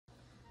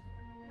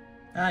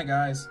Hi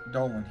guys,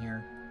 Dolan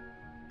here.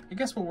 Hey,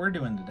 guess what we're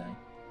doing today?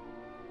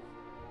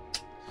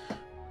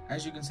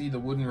 As you can see, the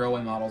wooden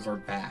railway models are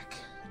back,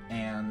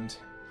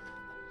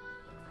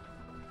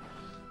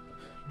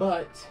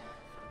 but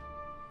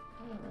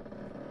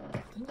I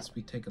think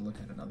we take a look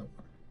at another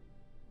one.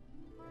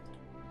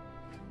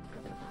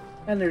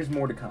 And there's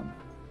more to come.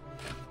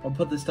 I'll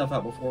put this stuff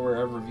out before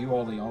I review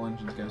all the all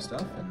engines go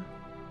stuff, and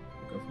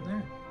we'll go from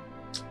there.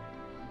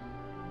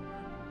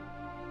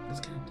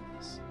 Let's get into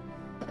this.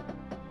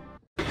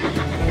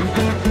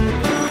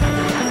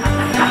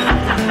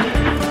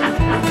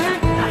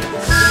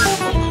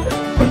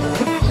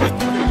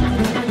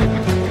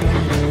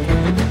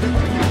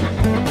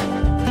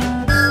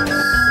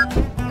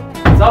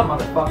 What's up,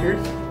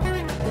 motherfuckers?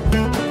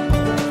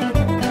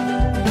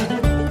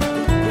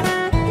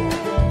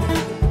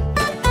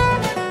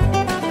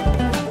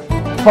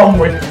 Come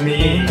with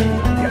me.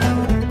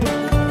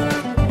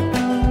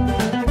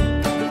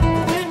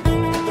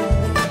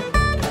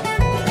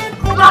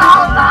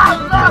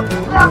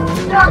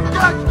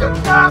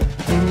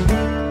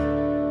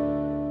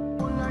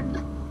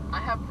 I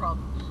have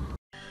problems.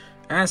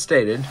 As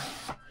stated,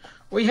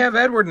 we have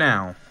Edward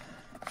now.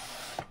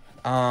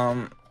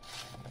 I'm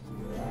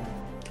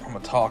gonna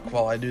talk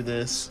while I do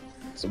this,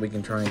 so we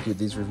can try and keep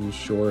these reviews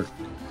short,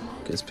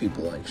 because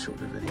people like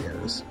shorter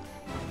videos.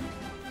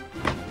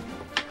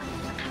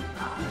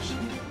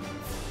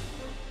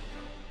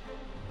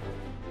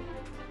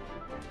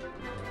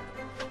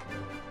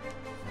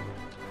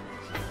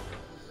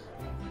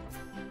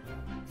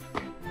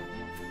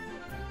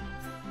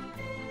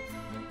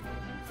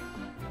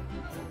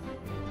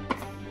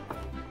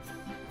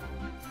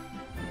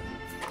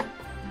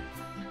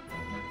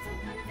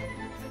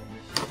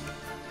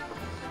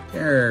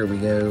 There we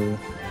go.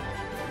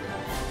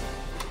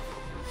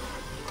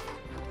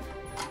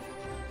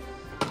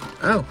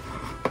 Oh,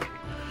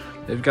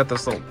 they've got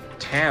this little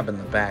tab in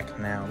the back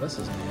now. This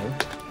is new.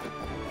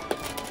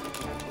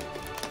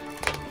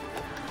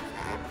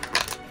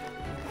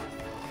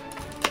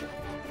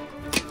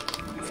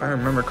 If I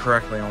remember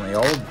correctly, on the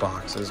old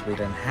boxes, we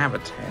didn't have a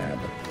tab.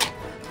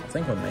 I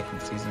think when making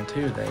Season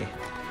 2, they...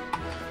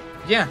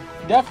 Yeah,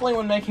 definitely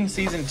when making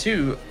Season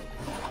 2,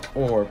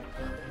 or...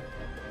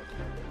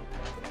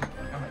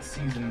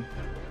 Season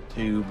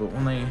 2, but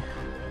when they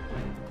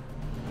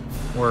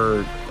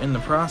were in the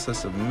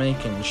process of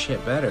making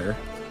shit better,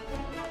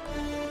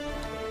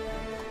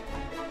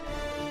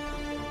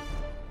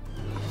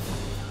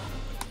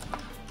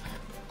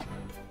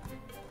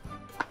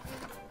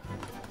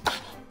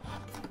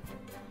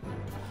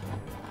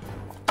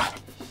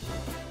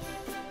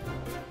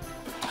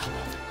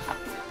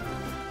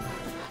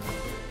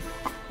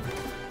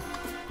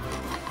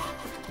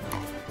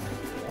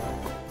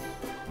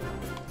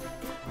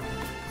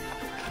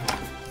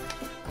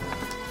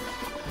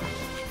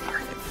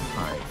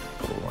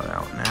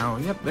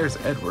 yep, there's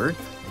Edward.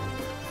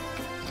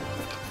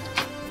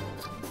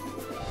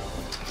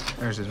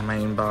 There's his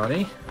main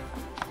body.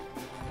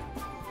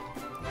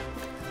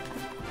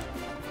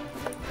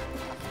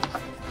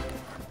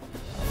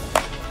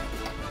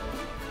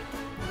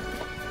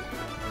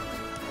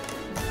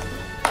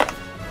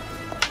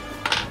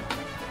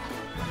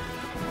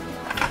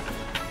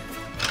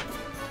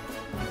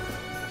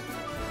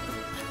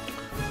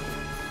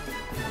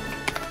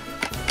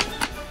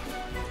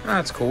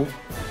 That's cool.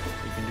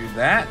 You can do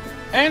that.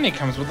 And it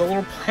comes with a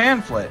little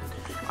pamphlet.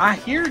 I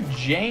hear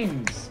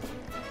James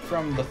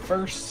from the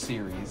first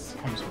series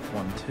comes with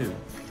one too.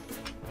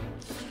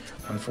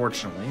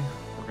 Unfortunately,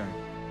 we're gonna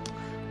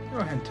go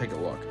ahead and take a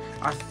look.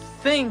 I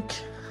think,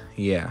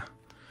 yeah.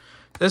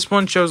 This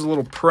one shows a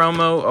little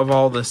promo of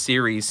all the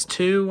Series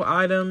 2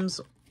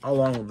 items,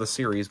 along with the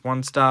Series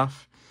 1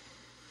 stuff.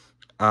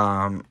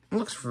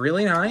 Looks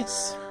really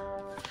nice.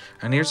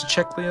 And here's a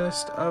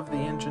checklist of the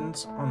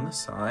engines on this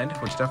side,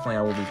 which definitely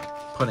I will be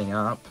putting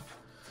up.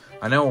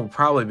 I know we'll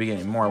probably be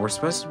getting more. We're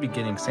supposed to be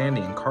getting Sandy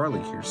and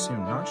Carly here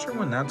soon. Not sure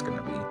when that's going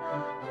to be.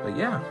 But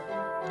yeah.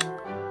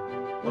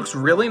 Looks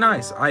really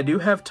nice. I do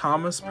have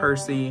Thomas,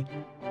 Percy,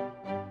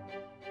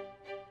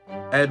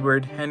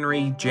 Edward,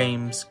 Henry,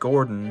 James,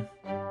 Gordon,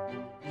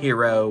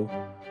 Hero,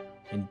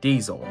 and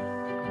Diesel,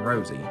 and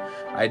Rosie.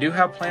 I do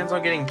have plans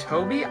on getting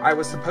Toby. I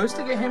was supposed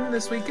to get him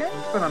this weekend,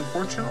 but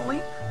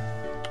unfortunately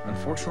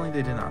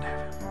they did not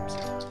have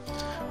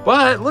him.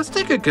 But let's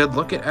take a good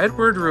look at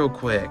Edward real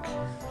quick.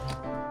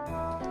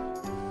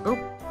 Oh,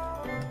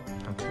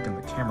 I'm kicking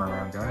the camera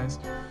around, guys.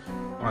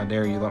 How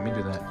dare you let me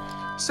do that.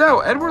 So,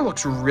 Edward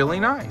looks really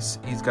nice.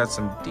 He's got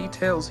some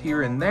details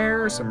here and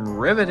there, some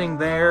riveting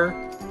there.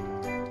 And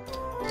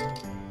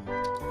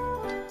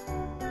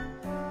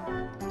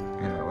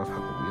I love how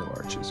the wheel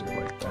arches are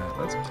like that.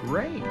 That's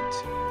great.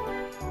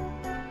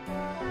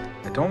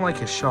 I don't like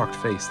his shocked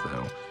face,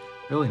 though.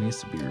 Really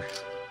needs to be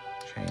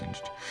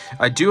changed.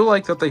 I do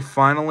like that they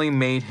finally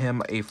made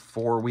him a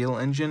 4-wheel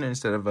engine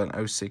instead of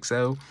an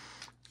 060.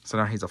 So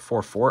now he's a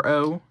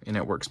 440, and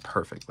it works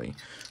perfectly.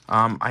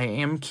 I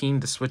am keen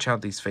to switch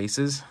out these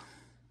faces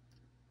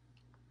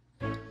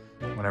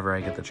whenever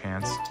I get the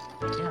chance.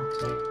 Yeah.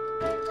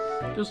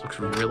 This looks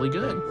really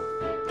good.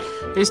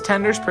 His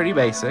tender's pretty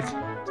basic.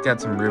 It's got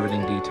some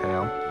riveting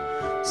detail.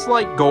 It's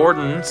like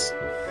Gordon's.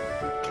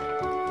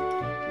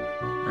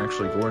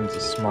 Actually, Gordon's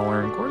is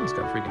smaller, and Gordon's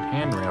got freaking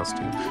handrails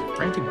too.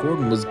 Granted,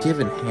 Gordon was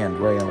given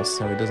handrails,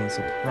 so it doesn't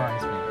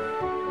surprise me.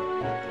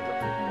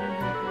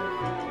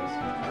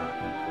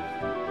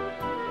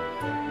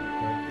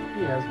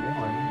 He has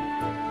one.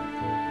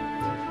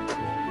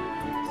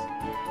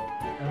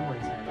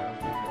 Emily's handrails.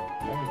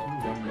 Only two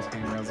of Emily's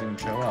handrails didn't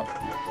show up.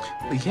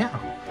 But yeah,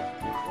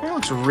 that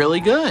looks really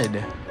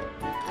good.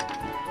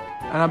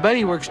 And I bet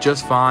he works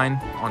just fine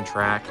on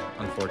track.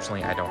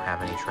 Unfortunately, I don't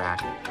have any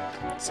track.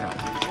 So,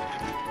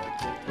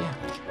 yeah.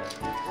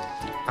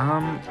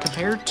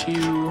 Compared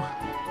to...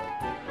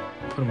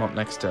 Put him up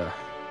next to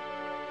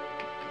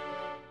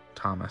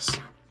Thomas.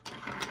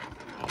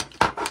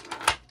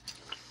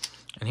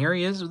 And here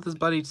he is with his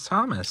buddy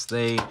Thomas.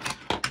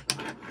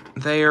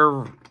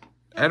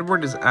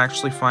 Edward is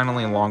actually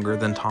finally longer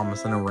than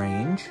Thomas in a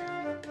range.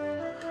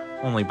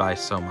 Only by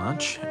so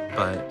much,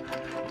 but...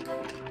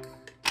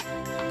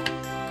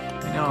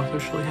 we now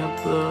officially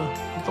have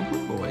the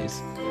Blue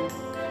Boys.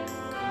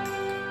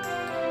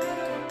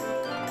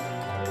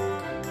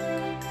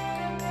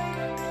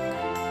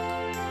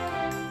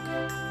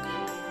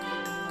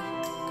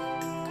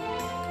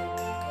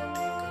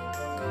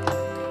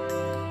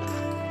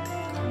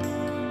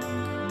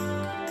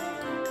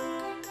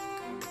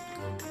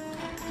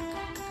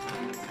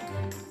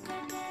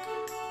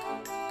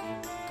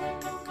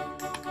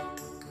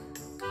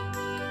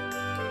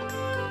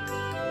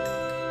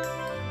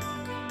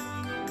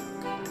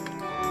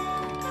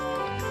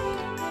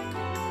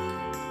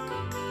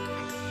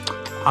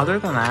 Other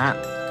than that,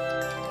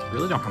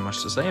 really don't have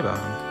much to say about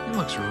him. He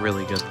looks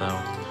really good, though.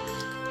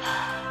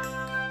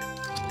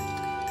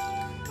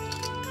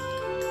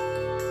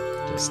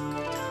 Just,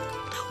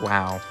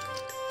 wow.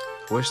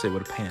 I wish they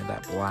would have painted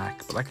that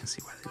black, but I can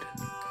see why they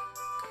didn't.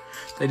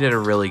 They did a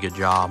really good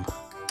job.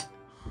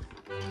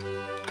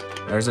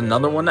 There's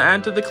another one to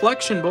add to the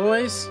collection,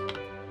 boys.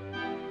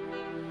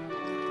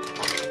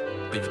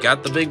 We've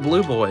got the big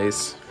Blue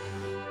Boys.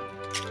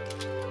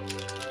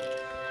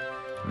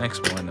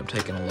 Next, we'll end up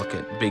taking a look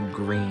at Big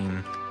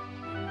Green.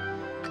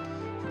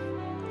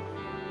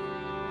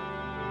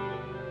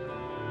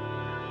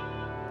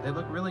 They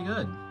look really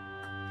good.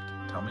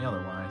 Tell me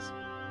otherwise.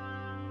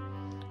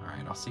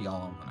 Alright, I'll see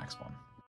y'all on the next one.